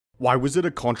Why was it a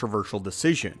controversial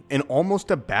decision, and almost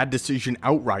a bad decision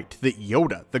outright, that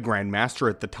Yoda, the Grand Master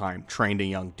at the time, trained a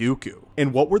young Dooku?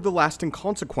 And what were the lasting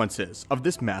consequences of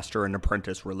this master and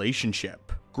apprentice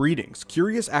relationship? Greetings,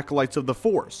 curious acolytes of the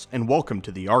Force, and welcome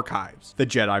to the Archives. The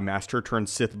Jedi Master turned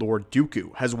Sith Lord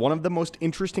Dooku has one of the most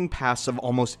interesting pasts of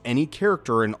almost any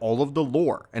character in all of the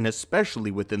lore, and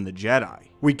especially within the Jedi.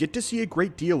 We get to see a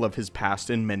great deal of his past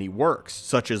in many works,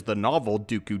 such as the novel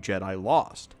Dooku Jedi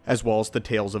Lost, as well as the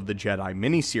Tales of the Jedi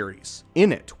miniseries.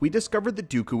 In it, we discover that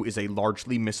Dooku is a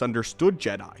largely misunderstood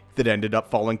Jedi that ended up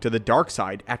falling to the dark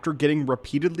side after getting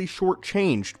repeatedly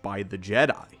shortchanged by the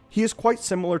Jedi. He is quite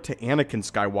similar to Anakin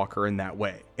Skywalker in that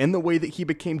way, in the way that he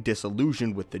became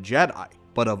disillusioned with the Jedi.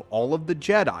 But of all of the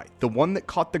Jedi, the one that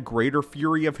caught the greater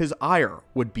fury of his ire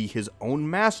would be his own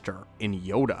master in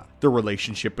Yoda. The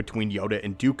relationship between Yoda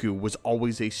and Dooku was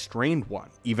always a strained one,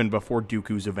 even before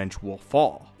Dooku's eventual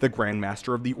fall. The Grand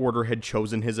Master of the Order had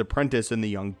chosen his apprentice in the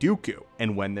young Dooku,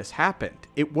 and when this happened,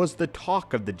 it was the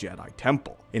talk of the Jedi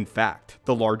Temple. In fact,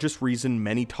 the largest reason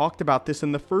many talked about this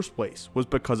in the first place was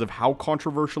because of how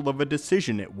controversial of a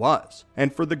decision it was,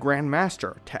 and for the Grand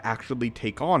Master to actually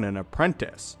take on an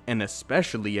apprentice, and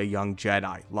especially a young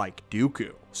Jedi like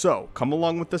Dooku. So, come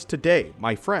along with us today,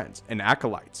 my friends and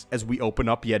acolytes, as we open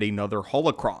up yet another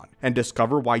holocron, and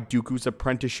discover why Dooku's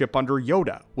apprenticeship under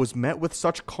Yoda was met with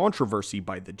such controversy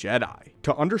by the Jedi.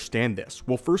 To understand this,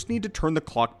 we'll first need to turn the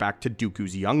clock back to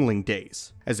Dooku's youngling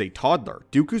days. As a toddler,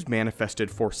 Dooku's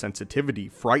manifested Force sensitivity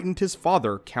frightened his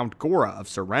father, Count Gora of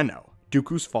Sereno.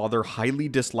 Dooku's father highly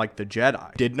disliked the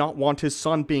Jedi, did not want his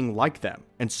son being like them,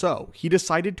 and so he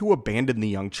decided to abandon the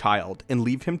young child and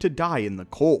leave him to die in the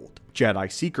cold.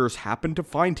 Jedi Seekers happened to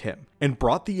find him, and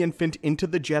brought the infant into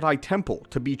the Jedi Temple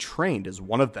to be trained as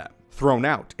one of them. Thrown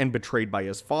out and betrayed by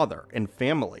his father and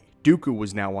family, Dooku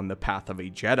was now on the path of a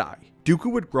Jedi.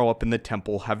 Dooku would grow up in the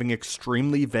temple having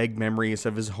extremely vague memories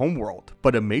of his homeworld,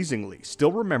 but amazingly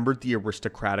still remembered the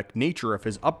aristocratic nature of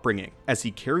his upbringing as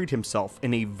he carried himself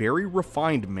in a very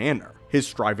refined manner. His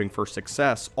striving for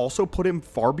success also put him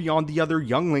far beyond the other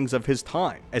younglings of his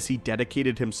time as he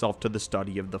dedicated himself to the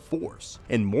study of the Force,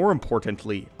 and more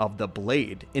importantly, of the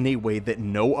Blade, in a way that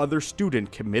no other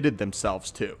student committed themselves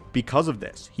to. Because of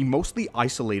this, he mostly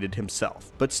isolated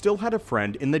himself, but still had a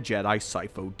friend in the Jedi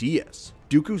Sifo Dyas.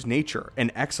 Dooku's nature and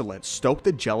excellence stoked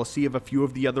the jealousy of a few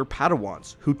of the other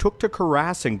Padawans who took to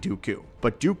harassing Dooku,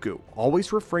 but Dooku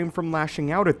always refrained from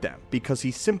lashing out at them because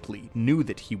he simply knew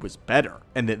that he was better,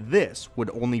 and that this would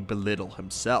only belittle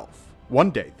himself.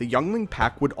 One day, the youngling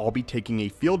pack would all be taking a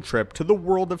field trip to the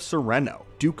world of Sereno,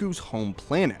 Dooku's home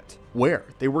planet, where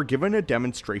they were given a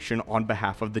demonstration on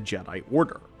behalf of the Jedi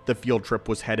Order. The field trip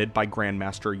was headed by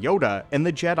Grandmaster Yoda and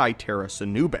the Jedi Terra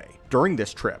Sanube. During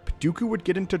this trip, Dooku would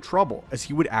get into trouble as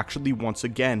he would actually once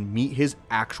again meet his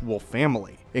actual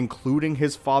family, including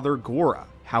his father Gora.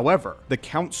 However, the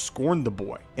Count scorned the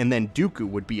boy, and then Dooku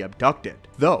would be abducted,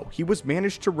 though he was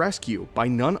managed to rescue by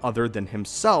none other than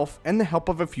himself and the help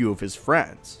of a few of his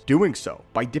friends, doing so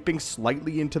by dipping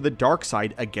slightly into the dark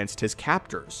side against his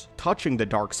captors, touching the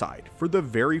dark side for the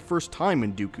very first time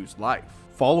in Dooku's life.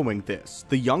 Following this,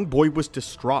 the young boy was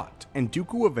distraught, and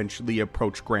Dooku eventually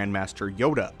approached Grandmaster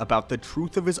Yoda about the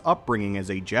truth of his upbringing as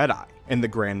a Jedi, and the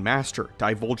Grand Master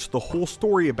divulged the whole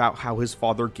story about how his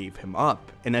father gave him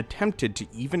up, and attempted to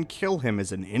even kill him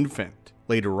as an infant.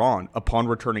 Later on, upon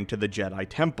returning to the Jedi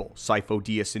Temple, Sifo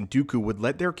Dyas and Dooku would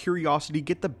let their curiosity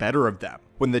get the better of them,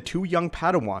 when the two young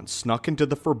Padawans snuck into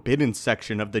the forbidden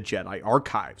section of the Jedi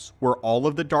Archives, where all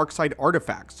of the darkside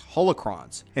artifacts,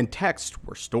 holocrons, and texts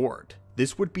were stored.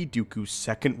 This would be Dooku's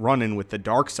second run-in with the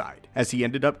dark side, as he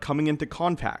ended up coming into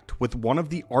contact with one of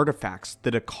the artifacts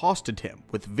that accosted him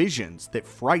with visions that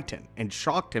frightened and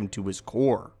shocked him to his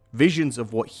core. Visions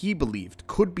of what he believed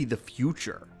could be the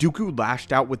future. Dooku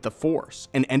lashed out with the Force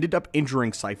and ended up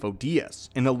injuring Sifo Dyas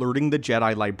and alerting the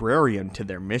Jedi librarian to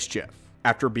their mischief.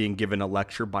 After being given a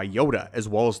lecture by Yoda as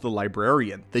well as the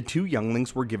librarian, the two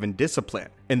younglings were given discipline,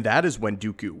 and that is when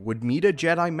Dooku would meet a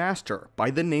Jedi Master by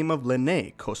the name of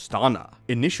Lene Kostana.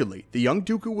 Initially, the young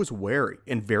Dooku was wary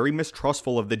and very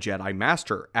mistrustful of the Jedi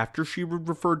Master after she would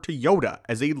refer to Yoda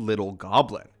as a little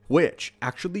goblin, which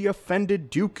actually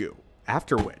offended Dooku.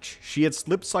 After which, she had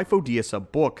slipped Sifo Dyas a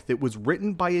book that was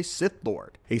written by a Sith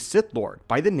Lord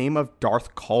by the name of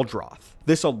Darth Kaldroth.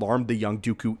 This alarmed the young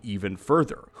Dooku even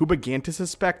further, who began to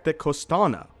suspect that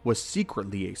Kostana was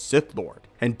secretly a Sith Lord,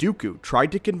 and Dooku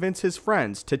tried to convince his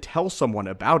friends to tell someone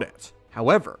about it.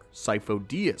 However,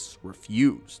 Sifo-Dyas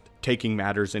refused. Taking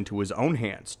matters into his own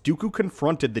hands, Dooku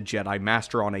confronted the Jedi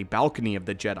Master on a balcony of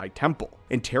the Jedi Temple,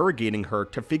 interrogating her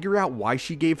to figure out why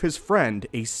she gave his friend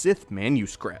a Sith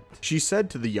manuscript. She said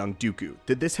to the young Dooku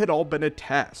that this had all been a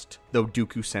test, though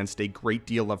Dooku sensed a great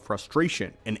deal of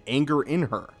frustration and anger in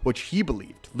her, which he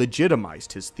believed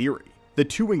legitimized his theory. The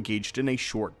two engaged in a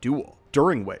short duel,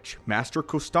 during which Master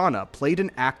Kostana played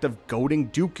an act of goading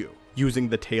Dooku, using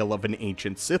the tale of an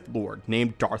ancient Sith Lord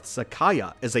named Darth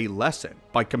Sakaya as a lesson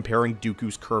by comparing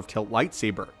Dooku's curved hilt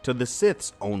lightsaber to the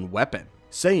Sith's own weapon,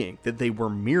 saying that they were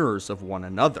mirrors of one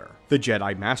another. The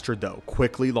Jedi Master, though,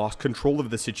 quickly lost control of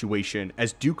the situation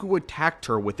as Dooku attacked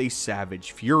her with a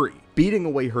savage fury, beating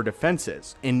away her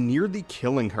defenses and nearly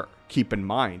killing her. Keep in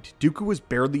mind, Dooku is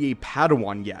barely a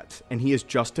Padawan yet, and he has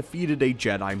just defeated a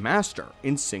Jedi Master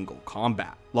in single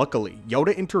combat. Luckily,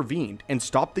 Yoda intervened and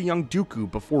stopped the young Dooku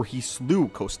before he slew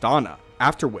Kostana,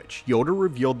 after which Yoda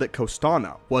revealed that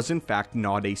Kostana was in fact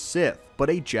not a Sith, but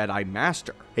a Jedi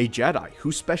Master, a Jedi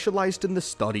who specialized in the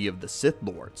study of the Sith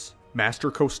Lords.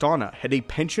 Master Kostana had a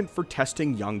penchant for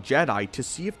testing young Jedi to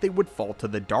see if they would fall to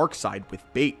the dark side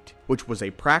with bait, which was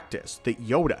a practice that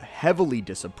Yoda heavily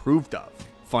disapproved of.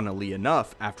 Funnily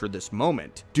enough, after this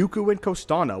moment, Dooku and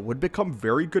Kostana would become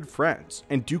very good friends,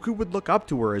 and Dooku would look up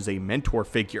to her as a mentor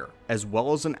figure, as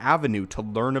well as an avenue to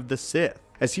learn of the Sith,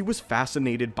 as he was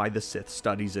fascinated by the Sith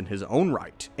studies in his own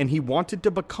right, and he wanted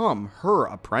to become her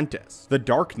apprentice, the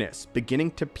darkness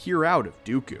beginning to peer out of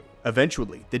Dooku.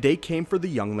 Eventually, the day came for the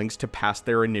younglings to pass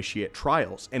their initiate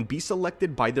trials and be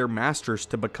selected by their masters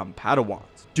to become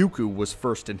Padawans. Dooku was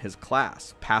first in his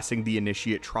class, passing the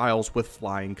initiate trials with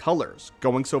flying colors,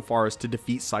 going so far as to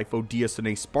defeat Sifo-Dyas in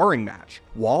a sparring match,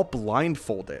 while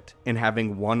blindfolded and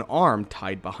having one arm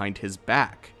tied behind his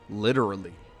back,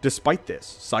 literally. Despite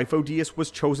this, Sifo-Dyas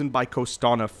was chosen by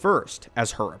Kostana first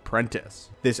as her apprentice.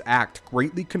 This act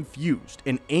greatly confused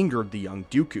and angered the young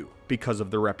Dooku, because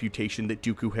of the reputation that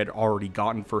Dooku had already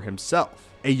gotten for himself.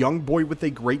 A young boy with a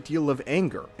great deal of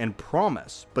anger and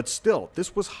promise, but still,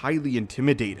 this was highly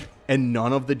intimidating, and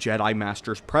none of the Jedi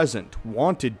Masters present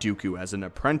wanted Dooku as an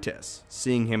apprentice,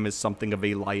 seeing him as something of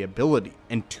a liability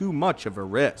and too much of a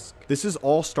risk. This is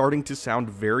all starting to sound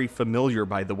very familiar,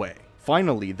 by the way.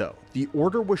 Finally, though, the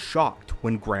Order was shocked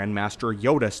when Grandmaster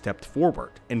Yoda stepped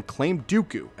forward and claimed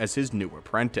Dooku as his new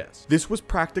apprentice. This was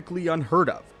practically unheard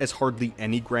of, as hardly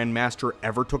any Grandmaster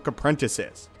ever took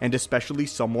apprentices, and especially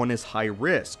someone as high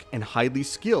risk and highly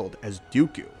skilled as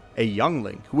Dooku, a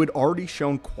youngling who had already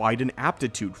shown quite an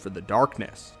aptitude for the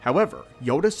darkness. However,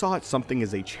 Yoda saw it something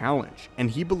as a challenge, and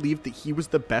he believed that he was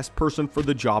the best person for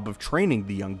the job of training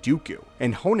the young Dooku,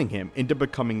 and honing him into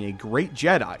becoming a great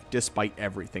Jedi despite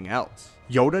everything else.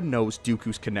 Yoda knows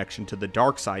Dooku's connection to the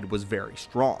dark side was very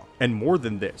strong, and more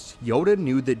than this, Yoda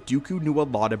knew that Dooku knew a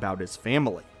lot about his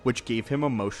family, which gave him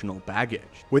emotional baggage.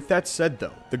 With that said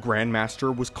though, the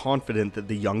Grandmaster was confident that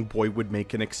the young boy would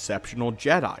make an exceptional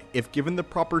Jedi if given the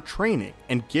proper training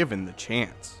and given the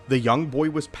chance. The young boy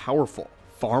was powerful,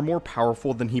 far more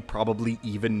powerful than he probably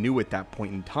even knew at that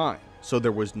point in time, so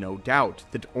there was no doubt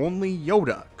that only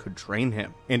Yoda could train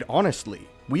him. And honestly,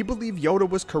 we believe Yoda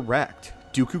was correct.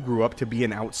 Dooku grew up to be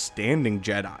an outstanding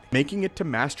Jedi, making it to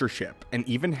mastership and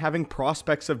even having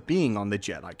prospects of being on the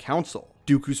Jedi Council.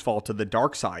 Dooku's fall to the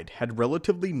dark side had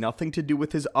relatively nothing to do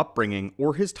with his upbringing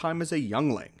or his time as a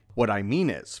youngling. What I mean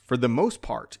is, for the most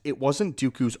part, it wasn't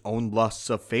Dooku's own lusts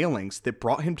of failings that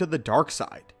brought him to the dark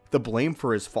side. The blame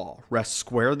for his fall rests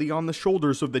squarely on the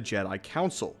shoulders of the Jedi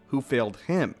Council, who failed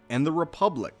him and the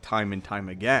Republic time and time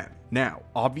again. Now,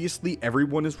 obviously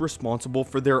everyone is responsible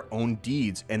for their own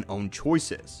deeds and own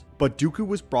choices, but Dooku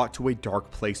was brought to a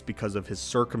dark place because of his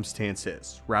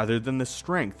circumstances, rather than the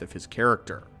strength of his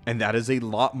character. And that is a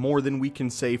lot more than we can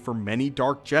say for many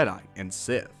Dark Jedi and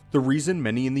Sith. The reason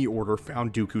many in the Order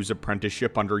found Dooku's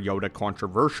apprenticeship under Yoda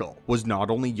controversial was not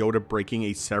only Yoda breaking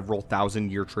a several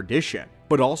thousand-year tradition,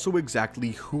 but also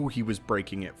exactly who he was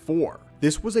breaking it for.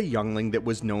 This was a youngling that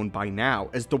was known by now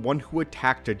as the one who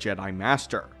attacked a Jedi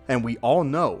Master, and we all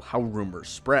know how rumors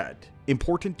spread.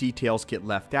 Important details get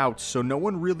left out, so no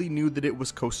one really knew that it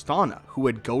was Kostana who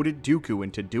had goaded Dooku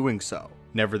into doing so.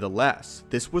 Nevertheless,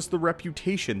 this was the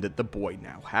reputation that the boy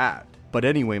now had. But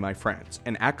anyway, my friends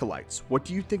and acolytes, what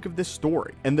do you think of this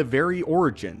story and the very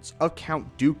origins of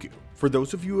Count Dooku? For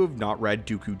those of you who have not read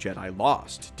Dooku Jedi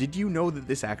Lost, did you know that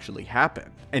this actually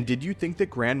happened? And did you think that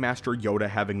Grandmaster Yoda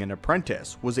having an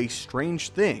apprentice was a strange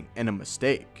thing and a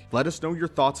mistake? Let us know your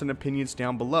thoughts and opinions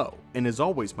down below, and as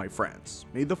always my friends,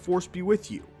 may the Force be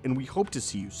with you, and we hope to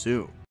see you soon.